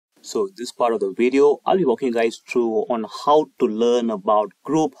So this part of the video, I'll be walking you guys through on how to learn about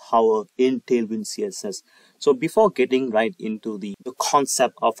group hover in Tailwind CSS. So before getting right into the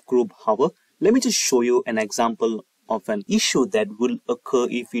concept of group hover, let me just show you an example of an issue that will occur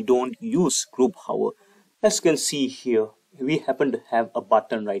if we don't use group hover. As you can see here, we happen to have a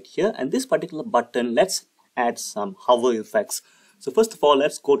button right here, and this particular button, let's add some hover effects. So first of all,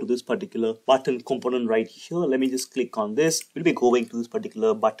 let's go to this particular button component right here. Let me just click on this. We'll be going to this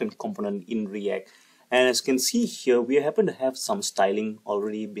particular button component in React. And as you can see here, we happen to have some styling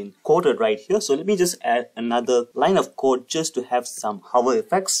already been coded right here. So let me just add another line of code just to have some hover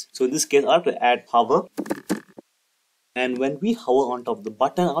effects. So in this case, I'll have to add hover. And when we hover on top of the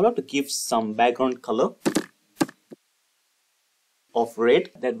button, I'll have to give some background color of red,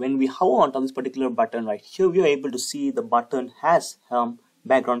 that when we hover on this particular button right here, we are able to see the button has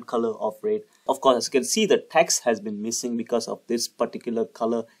background color of red. Of course, as you can see, the text has been missing because of this particular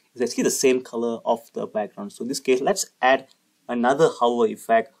color is actually the same color of the background. So in this case, let's add another hover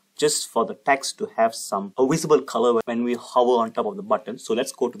effect just for the text to have a visible color when we hover on top of the button. So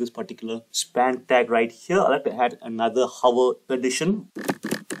let's go to this particular span tag right here. I'll have to add another hover addition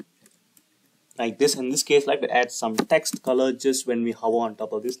like this. In this case, I'd like to add some text color just when we hover on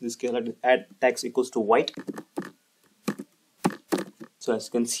top of this. In this case, I'd like to add text equals to white. So as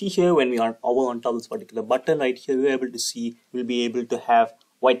you can see here, when we are hover on top of this particular button right here, we'll be able to have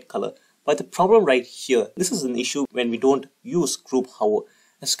white color. But the problem right here, this is an issue when we don't use group hover.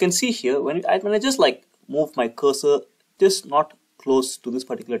 As you can see here, when I just like move my cursor just not close to this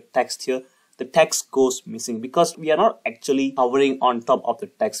particular text here, the text goes missing because we are not actually hovering on top of the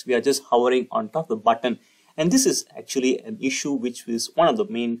text. We are just hovering on top of the button. And this is actually an issue which is one of the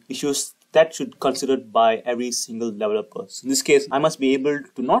main issues that should be considered by every single developer. So in this case, I must be able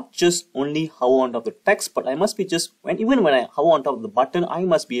to not just only hover on top of the text, but I must be even when I hover on top of the button, I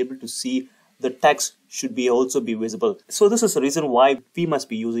must be able to see the text should also be visible. So this is the reason why we must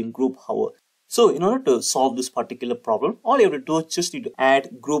be using group hover. So in order to solve this particular problem, all you have to do is just need to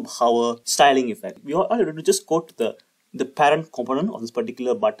add group hover styling effect. All you have to do is just go to the parent component of this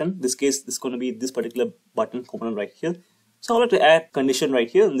particular button. In this case, this is going to be this particular button component right here. So I'll have to add condition right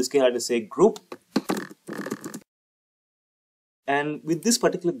here. In this case, I have to say group. And with this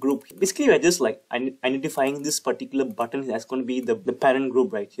particular group, basically we're just like identifying this particular button as going to be the parent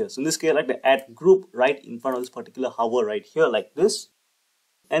group right here. So in this case, I'd like to add group right in front of this particular hover right here like this.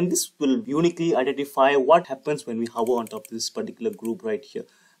 And this will uniquely identify what happens when we hover on top of this particular group right here.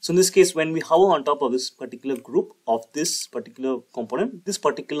 So in this case, when we hover on top of this particular group of this particular component, this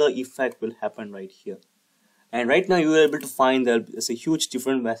particular effect will happen right here. And right now you will be able to find that there's a huge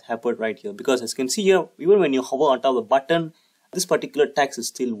difference that happened right here, because as you can see here, even when you hover on top of the button, this particular text is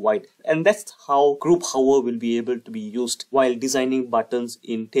still white. And that's how group hover will be able to be used while designing buttons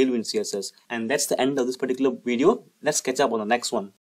in Tailwind CSS. And that's the end of this particular video. Let's catch up on the next one.